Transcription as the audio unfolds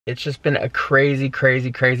It's just been a crazy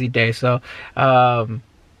day. So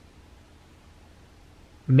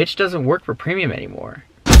Mitch doesn't work for Premium anymore.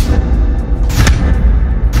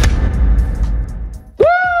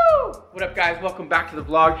 What up guys, welcome back to the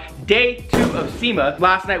vlog. Day 2 of SEMA.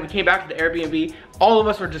 Last night we came back to the Airbnb. All of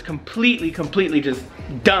us were just completely just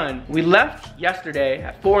done. We left yesterday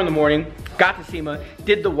at 4 in the morning, got to SEMA,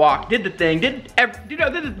 did the walk, did the thing, did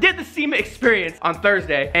the SEMA experience on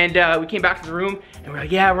Thursday. And we came back to the room and we're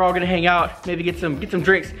like, yeah, we're all gonna hang out, maybe get some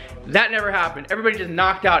drinks. That never happened. Everybody just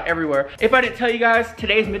knocked out everywhere. If I didn't tell you guys,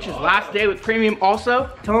 today's Mitch's last day with Premium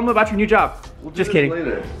also. Tell him about your new job. We'll just kidding.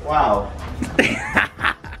 Later. Wow.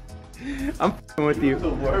 I'm f***ing with you. You're the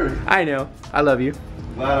worst. I know. I love you.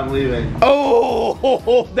 Glad I'm leaving.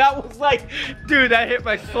 Oh, that was like, dude, that hit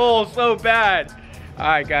my soul so bad. All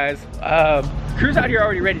right, guys. Crew's out here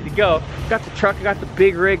already ready to go. Got the truck, got the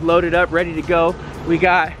big rig loaded up, ready to go. We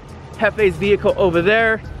got Hefe's vehicle over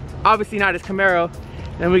there. Obviously not his Camaro.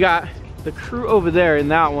 Then we got the crew over there in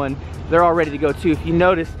that one. They're all ready to go too. If you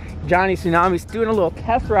notice, Johnny Tsunami's doing a little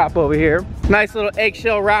test wrap over here. Nice little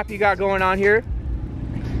eggshell wrap you got going on here.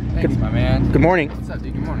 Thanks, my man. Good morning. What's up,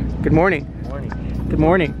 dude? Good morning. Good morning. Good morning. Good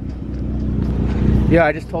morning. Yeah,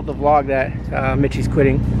 I just told the vlog that Mitchie's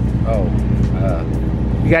quitting. Oh.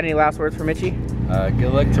 You got any last words for Mitchie?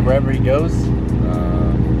 Good luck to wherever he goes.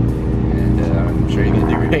 And I'm sure you're gonna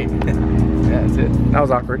do great. Yeah, that's it. That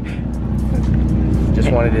was awkward.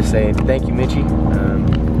 Just wanted to say thank you, Mitchie.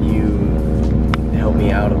 You helped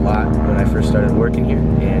me out a lot when I first started working here,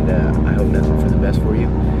 and I hope nothing for the best for you.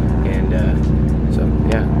 And so,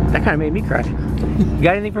 yeah. That kind of made me cry. You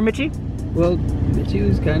got anything for Mitchie? Well, Mitchie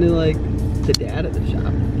was kind of like the dad of the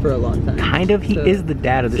shop for a long time. Kind of, he is the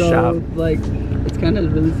dad of the shop. So, like, it's kind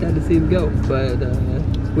of really sad to see him go, but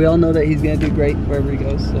we all know that he's gonna do great wherever he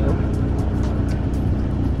goes, so.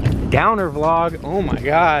 Downer vlog, oh my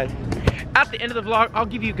God. At the end of the vlog, I'll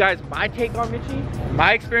give you guys my take on Mitchie,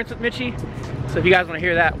 my experience with Mitchie. So if you guys wanna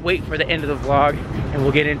hear that, wait for the end of the vlog and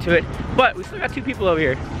we'll get into it. But we still got 2 people over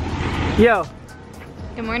here. Yo.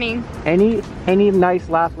 Good morning. Any nice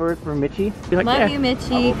last words for Mitchie? Like, love you,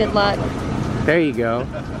 Mitchie. Good luck. There you go.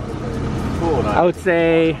 Cool. I would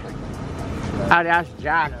say I'd ask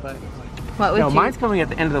Jack, but what would you? Mine's coming at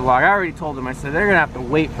the end of the vlog. I already told them. I said they're gonna have to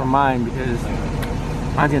wait for mine because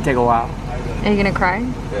mine's gonna take a while. Are you gonna cry?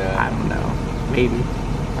 Yeah. I don't know. Maybe.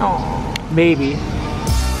 Oh. Maybe.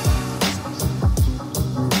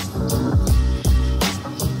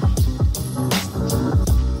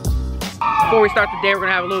 Before we start the day, we're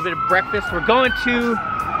gonna have a little bit of breakfast. We're going to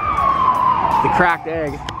the Cracked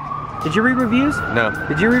Egg. Did you read reviews? No.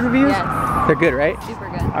 Did you read reviews? Yes. They're good, right? Super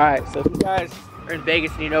good. All right, so if you guys are in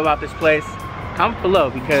Vegas and you know about this place, comment below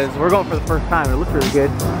because we're going for the first time. It looks really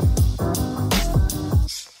good.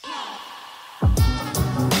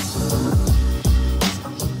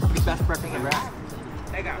 Best breakfast ever had.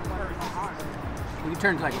 We can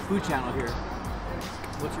turn to like a food channel here.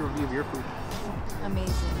 What's your review of your food?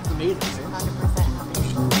 Amazing. It's amazing, right?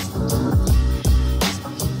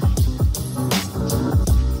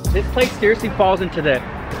 100% This place seriously falls into the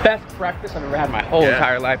best breakfast I've ever had in my whole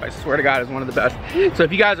entire life. I swear to God, it's one of the best. So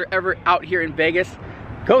if you guys are ever out here in Vegas,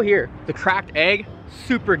 go here. The Cracked Egg,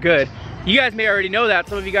 super good. You guys may already know that.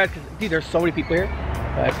 Some of you guys, because dude, there's so many people here.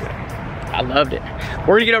 But I loved it.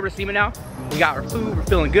 We're gonna get over to SEMA now. We got our food, we're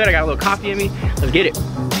feeling good. I got a little coffee in me. Let's get it.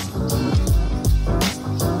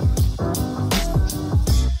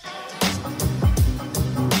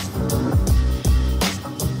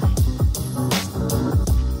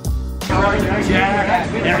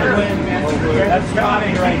 That's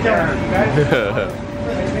Johnny right there.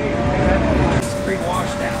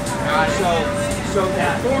 Pre-washed down. So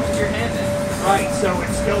that forms in your hand then. Right, so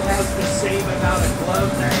it still has the same amount of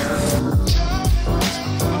glove there.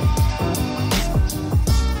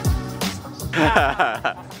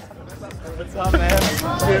 What's up, man?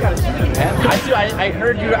 I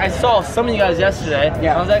heard you. I saw some of you guys yesterday.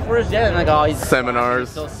 Yeah. I was like, "Where's Jen?" And like, "Oh, he's seminars.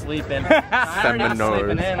 Still sleeping." Seminars.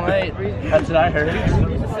 Sleeping in late. That's what I heard.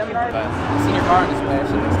 Seminars. I've seen your car in this place.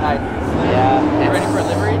 It looks nice. Yeah. Are you ready for a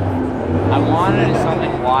livery? I wanted to do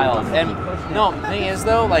something wild. And no, the thing is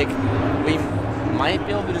though, like, we might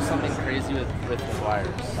be able to do something crazy with the wires.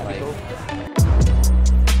 Like.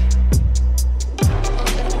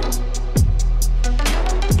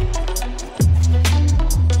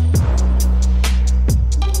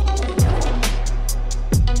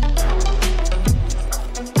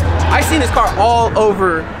 I've seen this car all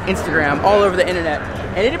over Instagram, all over the internet,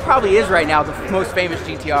 and it probably is right now the most famous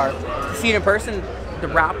GTR. To see it in person, the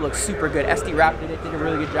wrap looks super good. SD Wrap did a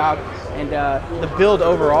really good job, and the build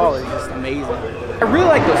overall is just amazing. I really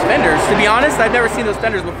like those fenders. To be honest, I've never seen those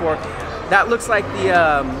fenders before. That looks like the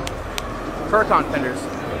Huracan fenders.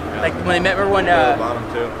 Like when they met, remember when? Bottom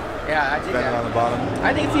too. Yeah, I did that. On the bottom.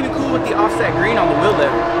 I think it's even cool with the offset green on the wheel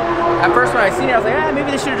lip. At first when I seen it, I was like,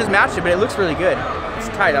 maybe they should have just matched it, but it looks really good. It's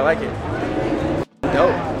tight, I like it.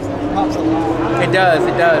 Dope. It does,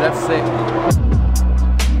 that's sick.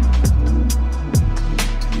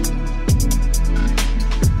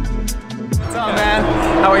 What's up, man?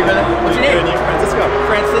 How are you, brother? What's your name? Francisco.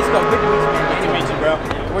 Francisco, good to meet you, man. Nice to meet you,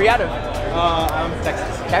 bro. Where you out of? I'm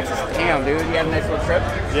Texas. Texas? Damn, dude, you had a nice little trip?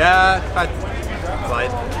 Yeah,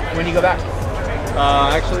 flight. When do you go back?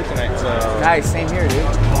 Actually tonight, so. Nice, same here,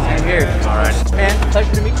 dude. Same here. All right. Man,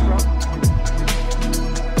 pleasure to meet you, bro.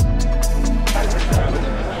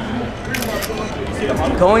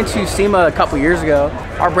 Going to SEMA a couple years ago,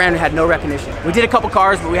 our brand had no recognition. We did a couple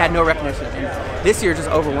cars, but we had no recognition. And this year, just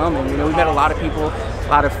overwhelming. You know, we met a lot of people, a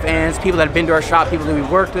lot of fans, people that have been to our shop, people that we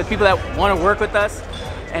worked with, people that want to work with us.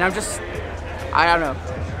 And I'm just, I don't know.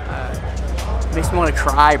 It makes me want to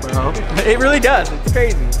cry, bro. It really does. It's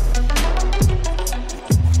crazy.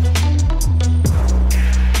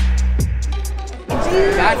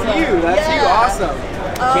 That's you. That's you. Awesome.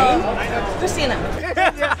 Jane? Christina.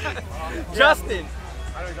 Justin.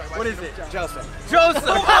 What is it? Joseph. Joseph.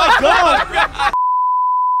 Oh my God.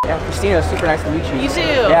 Yeah, Christina, super nice to meet you. You too.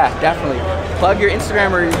 Yeah, definitely. Plug your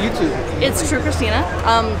Instagram or your YouTube. It's True Christina.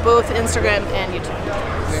 Both Instagram and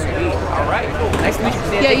YouTube. Very neat. All right. Cool. Nice to meet you,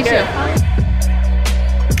 Christina. Yeah, Take you care. too.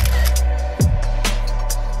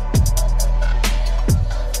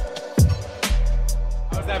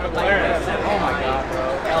 Oh my God,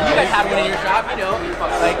 bro. You guys have one in your shop, you know.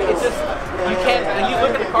 Like, it's just, you can't, and you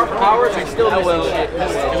look at the car for hours and still miss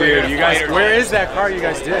it. Dude, you guys, where is that car you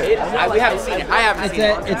guys did? We haven't seen it. I haven't seen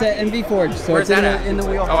it. It's at MV Forge, so Where's it's that at? in the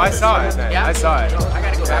wheel. Oh, I saw it. Yeah? I saw it. I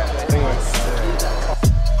gotta go back to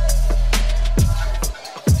it.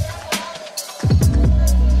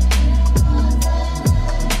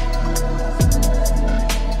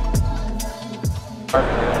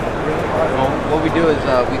 What we do is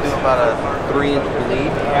we do about a 3-inch bleed.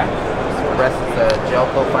 Yeah. The rest is a gel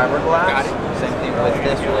coat fiberglass. Got it. Same thing with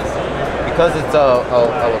this one. Because it's a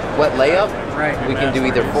wet layup, Right. we can do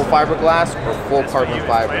either full fiberglass or full carbon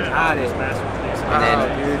fiber. Got it. And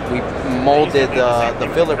then we molded the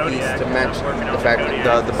filler piece to match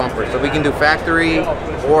the bumper. So we can do factory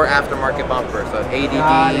or aftermarket bumper. So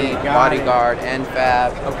ADD, Bodyguard,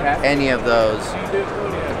 NFAB, Okay. any of those.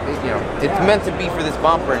 You know, it's meant to be for this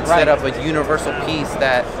bumper instead of a universal piece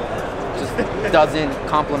that just doesn't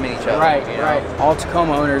complement each other. Right, you know? right. All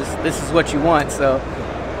Tacoma owners, this is what you want. So,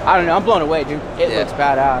 I don't know. I'm blown away, dude. It looks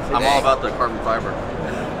badass. I'm all about the carbon fiber.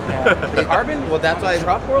 Yeah. The carbon. Well, that's why. The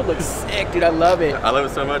truck world looks sick, dude. I love it. I love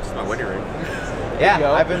it so much. It's my wedding ring. Yeah,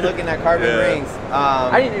 go. I've been looking at carbon rings.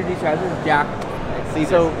 I didn't introduce you guys. This is Jack.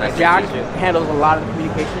 So Nice to Jack meet you. handles a lot of the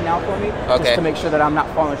communication now for me, just Okay. to make sure that I'm not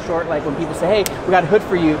falling short. Like when people say, "Hey, we got a hood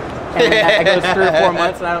for you," and then it goes 3 or 4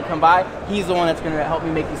 months and I don't come by, he's the one that's going to help me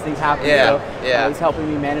make these things happen. Yeah, So, yeah. he's helping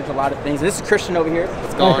me manage a lot of things. This is Christian over here.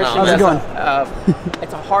 What's going on? How's it going?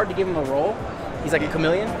 It's hard to give him a role. He's like a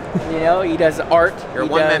chameleon, you know. He does art. You're a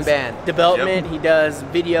he one-man does band. Development. He does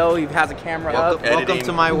video. He has a camera up. Welcome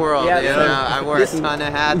to my world. Yeah, you so know, I wear a this- ton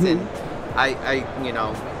of hats, and I you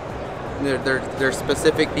know, there's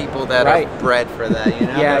specific people that Right. are bred for that. You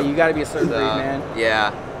know. Yeah, you got to be a certain So, breed, man.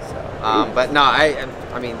 Yeah. But no, I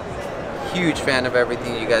mean, huge fan of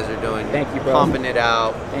everything you guys are doing. Thank you, bro. Pumping it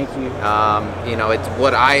out. Thank you. You know, it's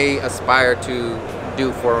what I aspire to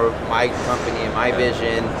do for my company and my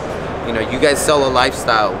vision. You know, you guys sell a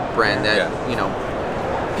lifestyle brand that, you know,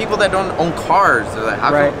 people that don't own cars, they're like,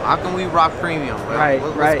 how can we rock premium? Right,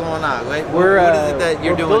 What's right. going on? Like, We're, what is it that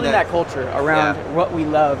you're we're doing? building that culture around what we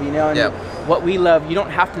love, you know, and what we love. You don't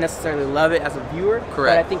have to necessarily love it as a viewer, but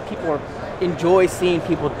I think people enjoy seeing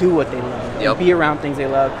people do what they love and be around things they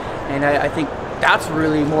love, and I think that's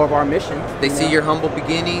really more of our mission. They see your humble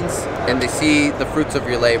beginnings and they see the fruits of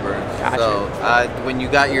your labor. Gotcha. So when you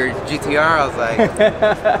got your GTR, I was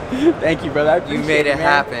like, thank you, brother. I appreciate you made it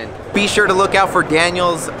man. happen. Be sure to look out for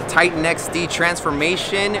Daniel's Titan XD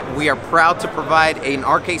transformation. We are proud to provide an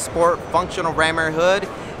RK Sport functional rammer hood,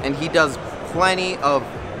 and he does plenty of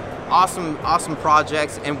awesome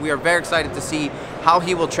projects, and we are very excited to see how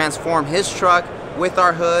he will transform his truck with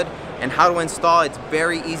our hood and how to install. It's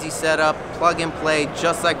very easy setup, plug and play,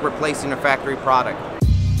 just like replacing a factory product.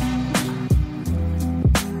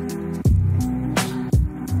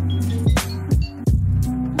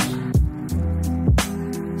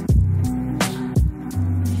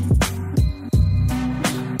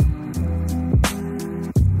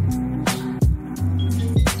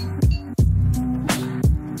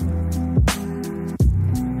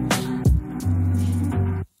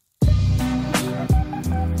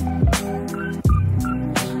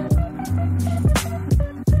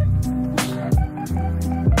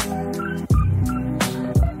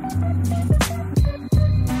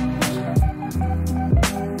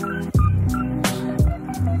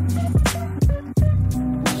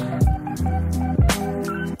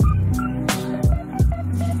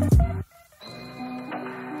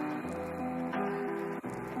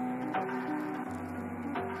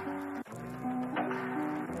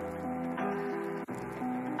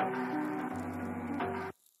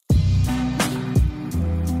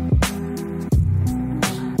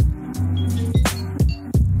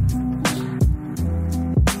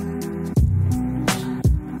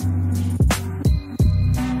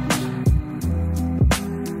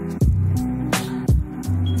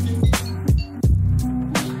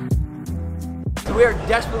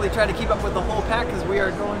 definitely try to keep up with the whole pack because we are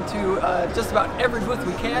going to just about every booth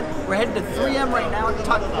we can. We're headed to 3M right now to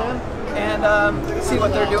talk to them and see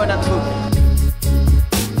what they're doing at the booth.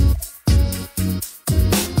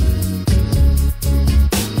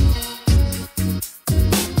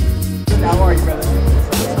 How are you, brother?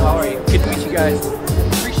 How are you? Good to meet you guys.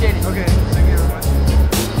 Appreciate it. Okay, thank you very much.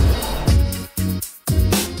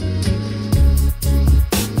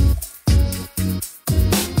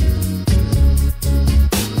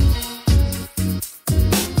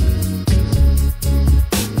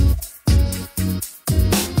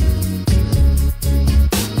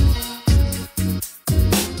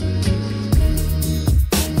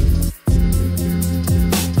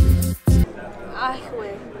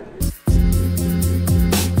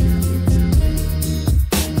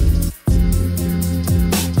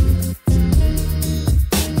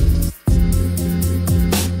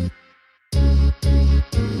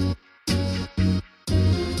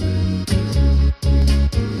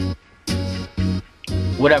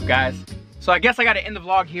 What up, guys? So I guess I gotta end the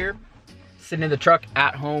vlog here. Sitting in the truck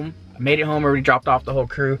at home. I made it home, already dropped off the whole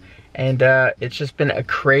crew, and it's just been a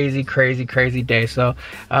crazy day. So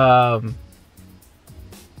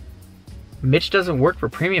Mitch doesn't work for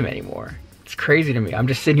Premium anymore. It's crazy to me. I'm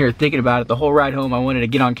just sitting here thinking about it. The whole ride home I wanted to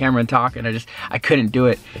get on camera and talk, and I couldn't do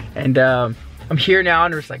it. And I'm here now,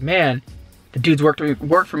 and I'm just like, man, the dude's worked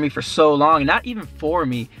for me for so long, and not even for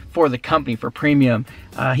me, for the company, for Premium.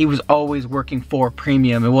 He was always working for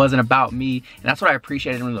Premium. It wasn't about me, and that's what I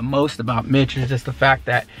appreciated the most about Mitch, is just the fact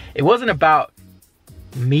that it wasn't about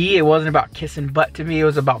me, it wasn't about kissing butt to me, it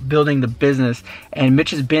was about building the business. And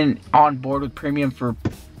Mitch has been on board with Premium for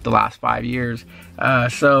the last 5 years.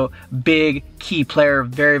 So big key player,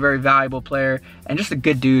 very valuable player, and just a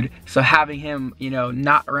good dude. So having him, you know,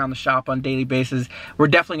 not around the shop on a daily basis, we're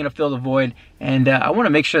definitely gonna fill the void. And I want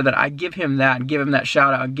to make sure that I give him that, and give him that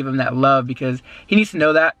shout out, and give him that love, because he needs to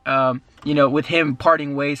know that. You know, with him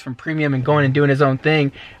parting ways from Premium and going and doing his own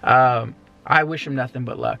thing, I wish him nothing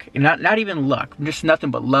but luck. And not even luck, just nothing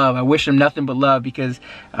but love. I wish him nothing but love, because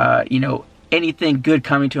you know, anything good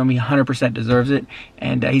coming to him, he 100% deserves it,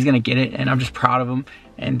 and he's gonna get it, and I'm just proud of him.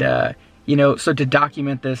 And you know, so to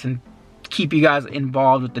document this and keep you guys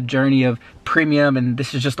involved with the journey of Premium, and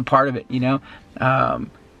this is just a part of it, you know.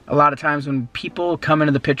 A lot of times when people come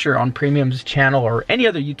into the picture on Premium's channel or any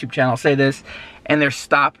other YouTube channel, say this, and they're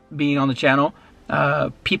stopped being on the channel,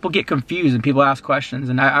 people get confused and people ask questions,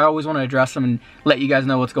 and I always want to address them and let you guys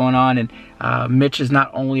know what's going on. And Mitch is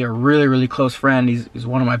not only a really close friend, he's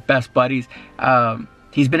one of my best buddies.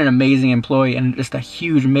 He's been an amazing employee and just a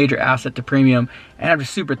huge major asset to Premium, and I'm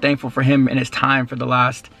just super thankful for him and his time for the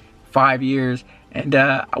last 5 years. And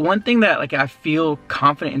one thing that I feel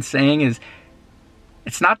confident in saying is,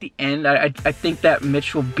 it's not the end. I think that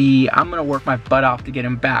Mitch will be, I'm gonna work my butt off to get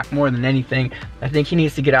him back more than anything. I think he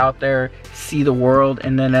needs to get out there, see the world,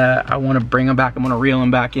 and then I wanna bring him back. I'm gonna reel him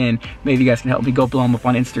back in. Maybe you guys can help me go blow him up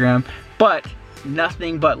on Instagram. But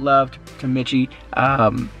nothing but love to Mitchie.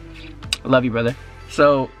 Love you, brother.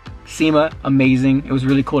 So SEMA, amazing. It was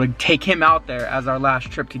really cool to take him out there as our last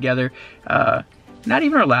trip together. Not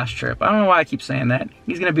even our last trip. I don't know why I keep saying that.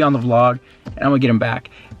 He's gonna be on the vlog, and I'm gonna get him back.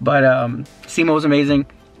 But SEMA was amazing.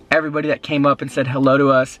 Everybody that came up and said hello to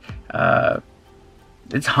us,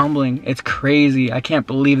 it's humbling. It's crazy. I can't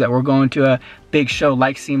believe that we're going to a big show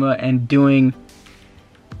like SEMA and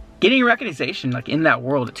getting recognition in that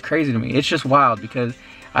world. It's crazy to me. It's just wild, because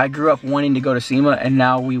I grew up wanting to go to SEMA, and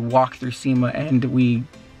now we walk through SEMA and we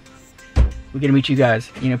get to meet you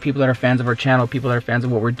guys. You know, people that are fans of our channel, people that are fans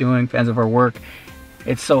of what we're doing, fans of our work.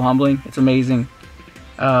 It's so humbling. It's amazing.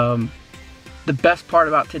 The best part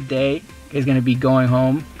about today is going to be going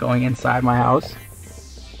home, going inside my house,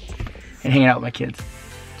 and hanging out with my kids.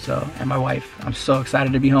 So, and my wife. I'm so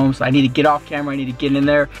excited to be home. So I need to get off camera. I need to get in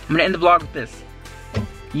there. I'm going to end the vlog with this.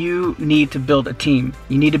 You need to build a team.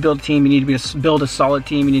 You need to build a team. You need to build a solid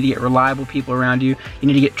team. You need to get reliable people around you. You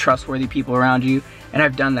need to get trustworthy people around you. And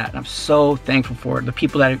I've done that, and I'm so thankful for it. The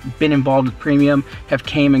people that have been involved with Premium have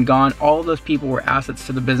came and gone. All of those people were assets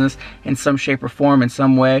to the business in some shape or form, in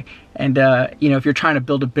some way. And you know, if you're trying to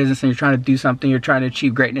build a business and you're trying to do something, you're trying to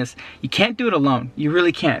achieve greatness, you can't do it alone. You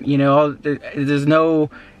really can't. You know, there's no,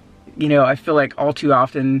 you know, I feel like all too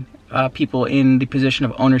often people in the position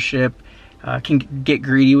of ownership can get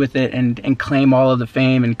greedy with it and claim all of the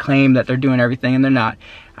fame and claim that they're doing everything, and they're not.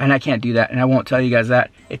 And I can't do that, and I won't tell you guys that.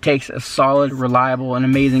 It takes a solid, reliable, and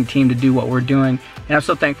amazing team to do what we're doing. And I'm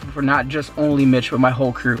so thankful for not just only Mitch, but my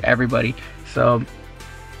whole crew, everybody. So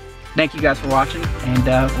thank you guys for watching,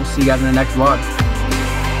 and we'll see you guys in the next vlog.